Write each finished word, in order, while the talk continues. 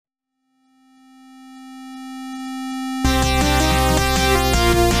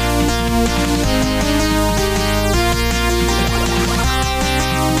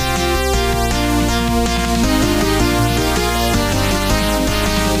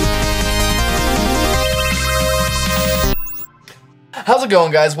How's it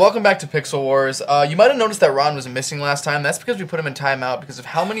going, guys? Welcome back to Pixel Wars. You might have noticed that Ron was missing last time. That's because we put him in timeout because of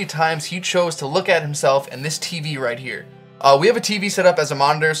how many times he chose to look at himself in this TV right here. We have a TV set up as a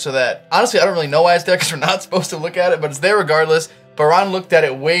monitor so that, honestly, I don't really know why it's there because we're not supposed to look at it, but it's there regardless. But Ron looked at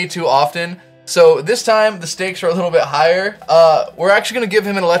it way too often. So this time, the stakes are a little bit higher. We're actually going to give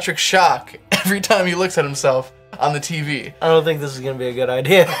him an electric shock every time he looks at himself on the TV. I don't think this is going to be a good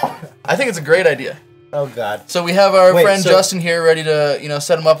idea. I think it's a great idea. Oh, God. So we have our friend Justin here ready to,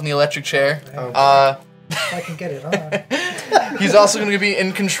 set him up in the electric chair. I can get it on. He's also going to be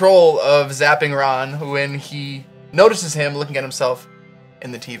in control of zapping Ron when he notices him looking at himself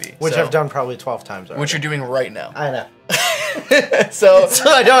in the TV. Which I've done probably 12 times already. Which you're doing right now. I know. so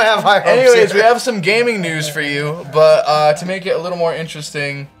I don't have high hopes. Anyways, we have some gaming news for you, but to make it a little more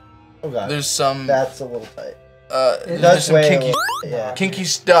interesting, there's some... That's a little tight. There's some kinky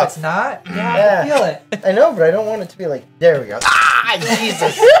stuff. It's not? Yeah, I feel it. I know, but I don't want it to be like, there we go. Ah,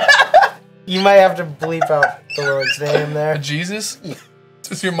 Jesus. You might have to bleep out the Lord's name there. Jesus? Yeah.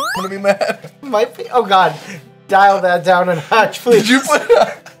 Is your mom gonna be mad? Might be. Oh, God. Dial that down a notch, please. Did you put it on?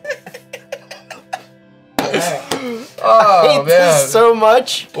 I hate this so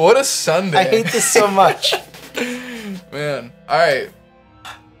much. What a Sunday. I hate this so much. Man.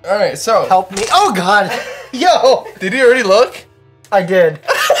 Alright, so. Help me. Oh, God. Yo. Did he already look? I did.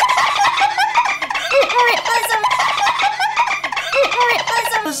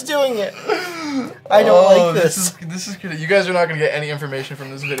 Who's doing it? I don't like this. This is good. You guys are not going to get any information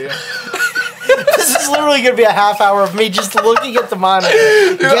from this video. This is literally going to be a half hour of me just looking at the monitor,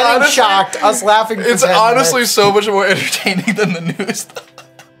 getting honestly, shocked, us laughing for It's 10 honestly minutes. so much more entertaining than the news.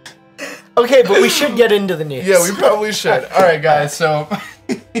 Okay, but we should get into the news. Yeah, we probably should. All right, guys, so...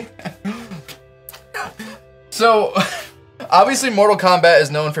 obviously Mortal Kombat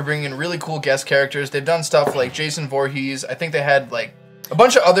is known for bringing in really cool guest characters. They've done stuff like Jason Voorhees. I think they had, like, a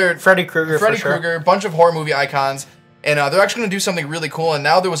bunch of other... Freddy Krueger, a bunch of horror movie icons. And they're actually going to do something really cool. And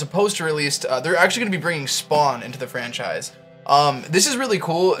now there was a poster released. They're actually going to be bringing Spawn into the franchise. This is really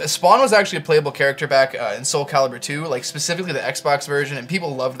cool. Spawn was actually a playable character back in Soul Calibur 2, like specifically the Xbox version, and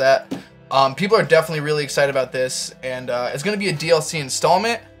people loved that. People are definitely really excited about this, and it's going to be a DLC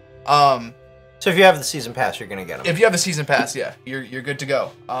installment. So if you have the season pass, you're going to get them. If you have the season pass, yeah, you're good to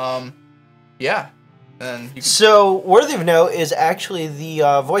go. Yeah. And you can... So worthy of note is actually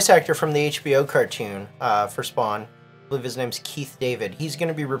the voice actor from the HBO cartoon for Spawn. I believe his name's Keith David. He's going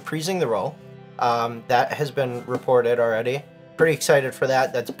to be reprising the role. That has been reported already. Pretty excited for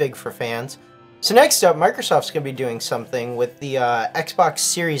that. That's big for fans. So next up, Microsoft's going to be doing something with the Xbox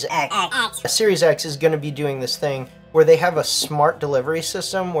Series X. Series X is going to be doing this thing where they have a smart delivery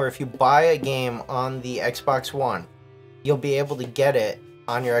system where if you buy a game on the Xbox One, you'll be able to get it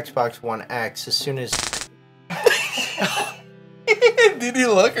on your Xbox One X as soon as... Did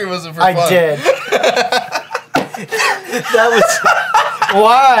you look or was it for fun? I did. That was...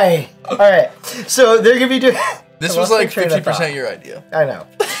 Why? Alright, so they're going to be doing... This was like 50% your idea. I know.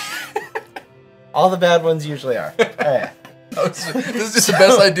 All the bad ones usually are. Alright. This is just the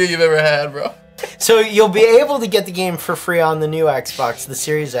best idea you've ever had, bro. So you'll be able to get the game for free on the new Xbox, the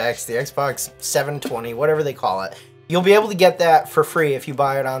Series X, the Xbox 720, whatever they call it. You'll be able to get that for free if you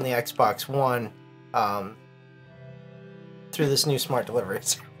buy it on the Xbox One through this new smart delivery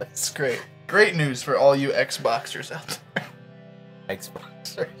service. It's great. Great news for all you Xboxers out there.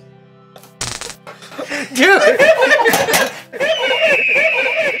 Xboxers. Dude!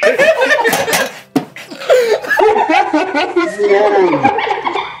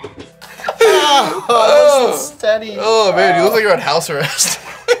 Steady. Oh man, you look like you're on house arrest.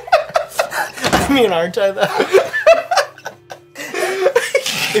 I mean, aren't I though?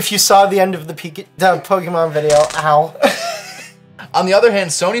 If you saw the end of the Pokemon video, ow. On the other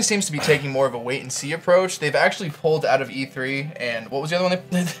hand, Sony seems to be taking more of a wait-and-see approach. They've actually pulled out of E3, and what was the other one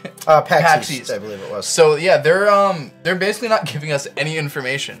they did? PAX East, I believe it was. So yeah, they're basically not giving us any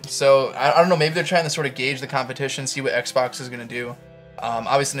information. So I don't know, maybe they're trying to sort of gauge the competition, see what Xbox is going to do.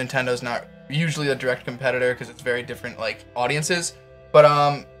 Obviously, Nintendo's not usually a direct competitor because it's very different like audiences. But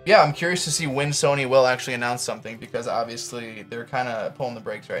yeah, I'm curious to see when Sony will actually announce something because obviously they're kind of pulling the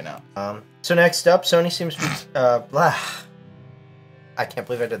brakes right now. So next up, Sony seems to be I can't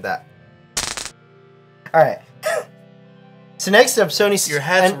believe I did that. Alright. So next up, Sony... Your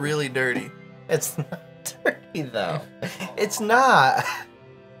hat's really dirty. It's not dirty, though. It's not.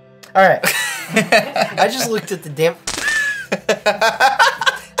 Alright. I just looked at the damn...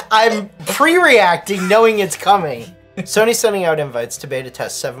 I'm pre-reacting knowing it's coming. Sony's sending out invites to beta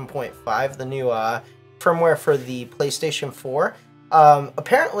test 7.5, the new firmware for the PlayStation 4.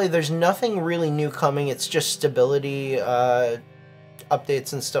 Apparently, there's nothing really new coming. It's just stability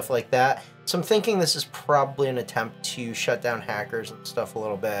updates and stuff like that. So I'm thinking this is probably an attempt to shut down hackers and stuff a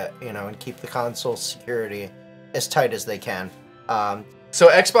little bit, you know, and keep the console security as tight as they can. So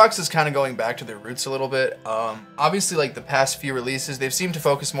Xbox is kind of going back to their roots a little bit. Obviously, like the past few releases, they've seemed to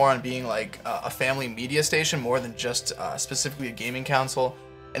focus more on being like a family media station more than just specifically a gaming console.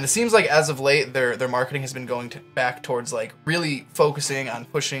 And it seems like as of late, their marketing has been going back towards like really focusing on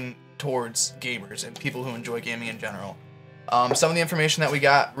pushing towards gamers and people who enjoy gaming in general. Some of the information that we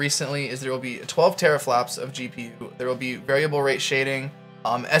got recently is there will be 12 teraflops of GPU. There will be variable rate shading,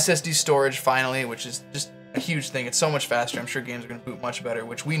 SSD storage finally, which is just a huge thing. It's so much faster. I'm sure games are going to boot much better,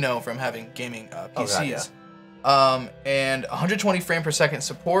 which we know from having gaming PCs. Oh God, yeah. And 120 frame per second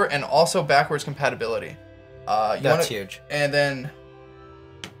support and also backwards compatibility. That's huge. And then,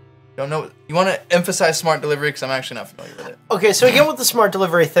 don't know. You want to emphasize smart delivery because I'm actually not familiar with it. Okay, so again with the smart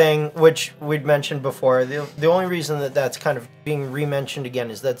delivery thing, which we'd mentioned before, the only reason that that's kind of being re-mentioned again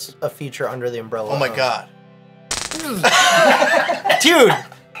is that's a feature under the umbrella. Oh my God. Dude!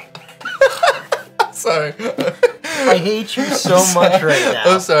 Sorry. I hate you so much right now.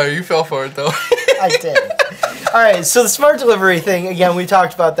 I'm sorry, you fell for it though. I did. Alright, so the smart delivery thing, again, we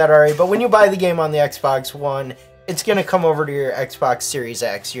talked about that already, but when you buy the game on the Xbox One, it's going to come over to your Xbox Series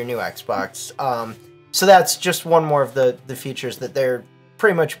X, your new Xbox. So that's just one more of the features that they're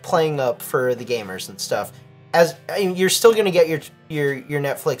pretty much playing up for the gamers and stuff. As I mean, you're still going to get your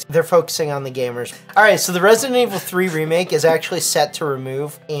Netflix. They're focusing on the gamers. Alright, so the Resident Evil 3 remake is actually set to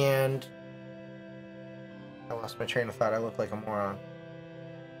remove, and I lost my train of thought. I look like a moron.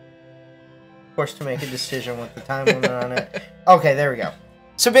 Forced to make a decision with the time limit on it. Okay, there we go.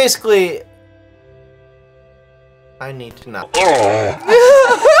 So basically, I need to know. Dude! Don't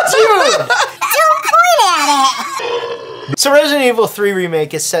point at it! So Resident Evil 3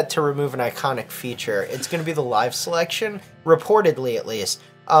 Remake is set to remove an iconic feature. It's going to be the live selection, reportedly at least.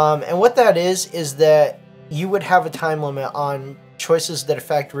 And what that is that you would have a time limit on choices that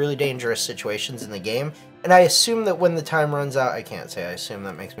affect really dangerous situations in the game. And I assume that when the time runs out, I can't say I assume,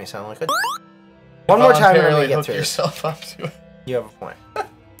 that makes me sound like a... One more time and I'm going to get through yourself up to it. You have a point.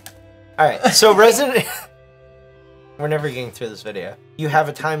 Alright, so Resident... We're never getting through this video. You have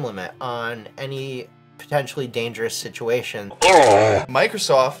a time limit on any potentially dangerous situation.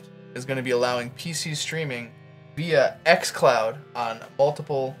 Microsoft is going to be allowing PC streaming via xCloud on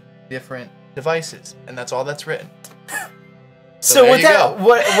multiple different devices, and that's all that's written. So with that,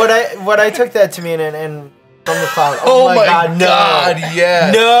 what I took that to mean, and from the cloud. Oh my God, no,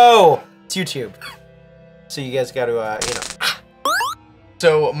 yeah, no, it's YouTube. So you guys got to, you know.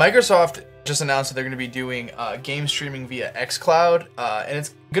 So Microsoft just announced that they're going to be doing game streaming via xCloud, and it's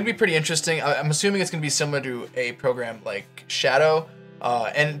going to be pretty interesting. I'm assuming it's going to be similar to a program like Shadow,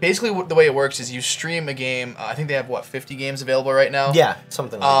 and basically the way it works is you stream a game. I think they have, what, 50 games available right now? Yeah,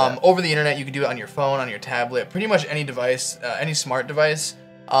 something like that. Over the internet, you can do it on your phone, on your tablet, pretty much any device, any smart device,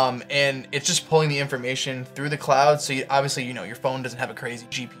 and it's just pulling the information through the cloud, so obviously, you know, your phone doesn't have a crazy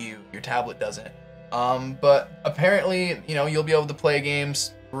GPU, your tablet doesn't. But apparently, you know, you'll be able to play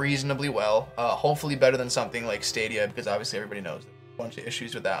games reasonably well, hopefully better than something like Stadia, because obviously everybody knows there's a bunch of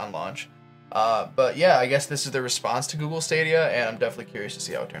issues with that on launch. But yeah, I guess this is the response to Google Stadia, and I'm definitely curious to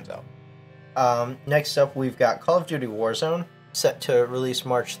see how it turns out. Next up, we've got Call of Duty Warzone, set to release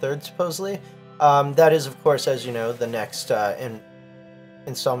March 3rd, supposedly. That is, of course, as you know, the next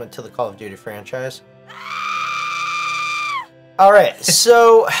installment to the Call of Duty franchise. Alright,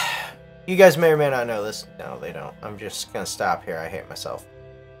 so you guys may or may not know this. No, they don't. I'm just going to stop here. I hate myself.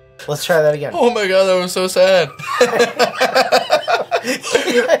 Let's try that again. Oh my God, that was so sad.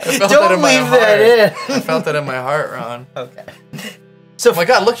 Don't leave that in. I felt that in my heart, Ron. Okay. So, oh my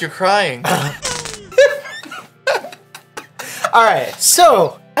God, look, you're crying. Alright,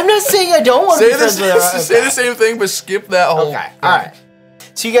 so, I'm not saying I don't want to be friends with her. Say the same thing, but skip that whole... Okay, alright.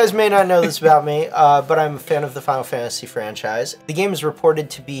 So you guys may not know this about me, but I'm a fan of the Final Fantasy franchise. The game is reported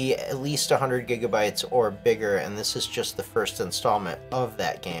to be at least 100 gigabytes or bigger, and this is just the first installment of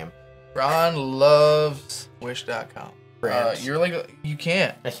that game. Ron loves Wish.com. You're like, you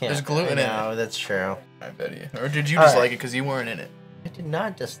can't. I can't. There's gluten in it. No, that's true. I bet you. Or did you dislike it because you weren't in it? I did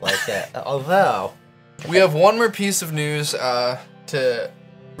not dislike it, although... We have one more piece of news to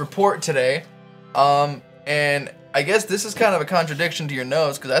report today, and I guess this is kind of a contradiction to your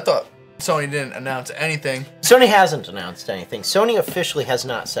nose, because I thought Sony didn't announce anything. Sony hasn't announced anything. Sony officially has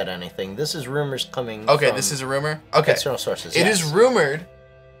not said anything. This is rumors coming from this is a rumor? Okay. external sources. It yes. is rumored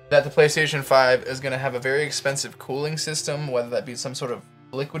that the PlayStation 5 is going to have a very expensive cooling system, whether that be some sort of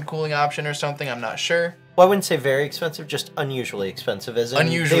liquid cooling option or something, I'm not sure. Well, I wouldn't say very expensive, just unusually expensive. As in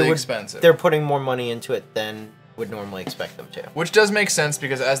unusually expensive. They're putting more money into it than would normally expect them to. Which does make sense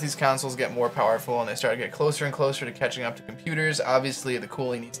because as these consoles get more powerful and they start to get closer and closer to catching up to computers, obviously the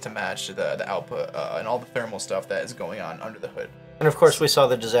cooling needs to match the output and all the thermal stuff that is going on under the hood. And of course, we saw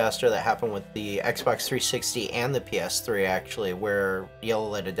the disaster that happened with the Xbox 360 and the PS3, actually, where Yellow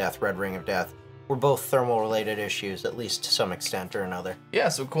Light of Death, Red Ring of Death were both thermal-related issues, at least to some extent or another. Yeah,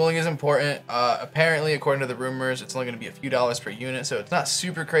 so cooling is important. Apparently, according to the rumors, it's only going to be a few dollars per unit, so it's not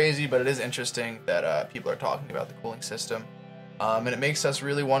super crazy, but it is interesting that people are talking about the cooling system. And it makes us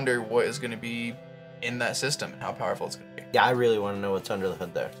really wonder what is going to be in that system and how powerful it's going to be. Yeah, I really want to know what's under the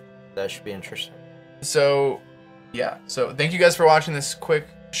hood there. That should be interesting. So, yeah. So, thank you guys for watching this quick,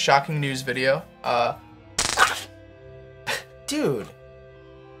 shocking news video. Dude.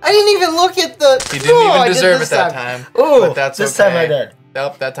 I didn't even look at the... He didn't even deserve it that time. Ooh, but that's this okay. time I did.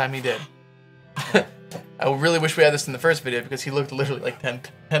 Nope, that time he did. I really wish we had this in the first video because he looked literally like 10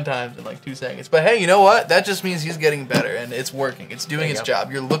 times in like 2 seconds. But hey, you know what? That just means he's getting better and it's working. It's doing its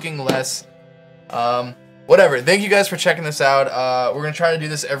job. You're looking less... whatever. Thank you guys for checking this out. We're going to try to do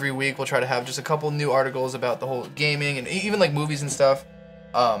this every week. We'll try to have just a couple new articles about the whole gaming and even like movies and stuff.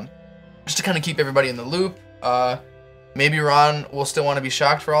 Just to kind of keep everybody in the loop. Maybe Ron will still want to be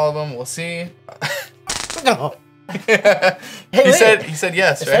shocked for all of them. We'll see. No. Hey, he said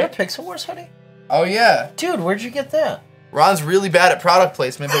yes, Is right? that a Pixel Wars hoodie? Oh, yeah. Dude, where'd you get that? Ron's really bad at product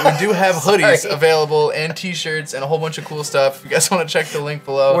placement, but we do have hoodies available and t-shirts and a whole bunch of cool stuff. If you guys want to check the link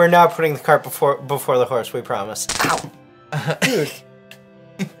below. We're not putting the cart before the horse, we promise. Ow. Dude.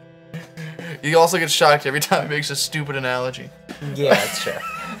 You also get shocked every time he makes a stupid analogy. Yeah, that's true.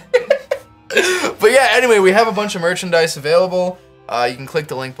 But yeah, anyway, we have a bunch of merchandise available. You can click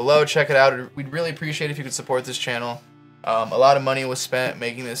the link below, check it out. We'd really appreciate it if you could support this channel. A lot of money was spent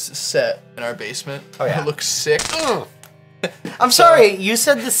making this set in our basement. Oh, yeah. It looks sick. I'm sorry, you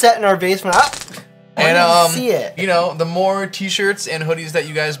said the set in our basement. I didn't see it. You know, the more t-shirts and hoodies that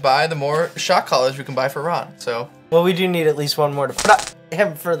you guys buy, the more shock collars we can buy for Ron. So. Well, we do need at least one more to put up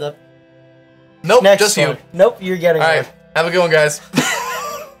him for the Nope, next just one. you. Nope, you're getting All right, one. have a good one, guys.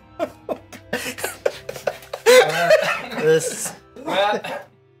 This.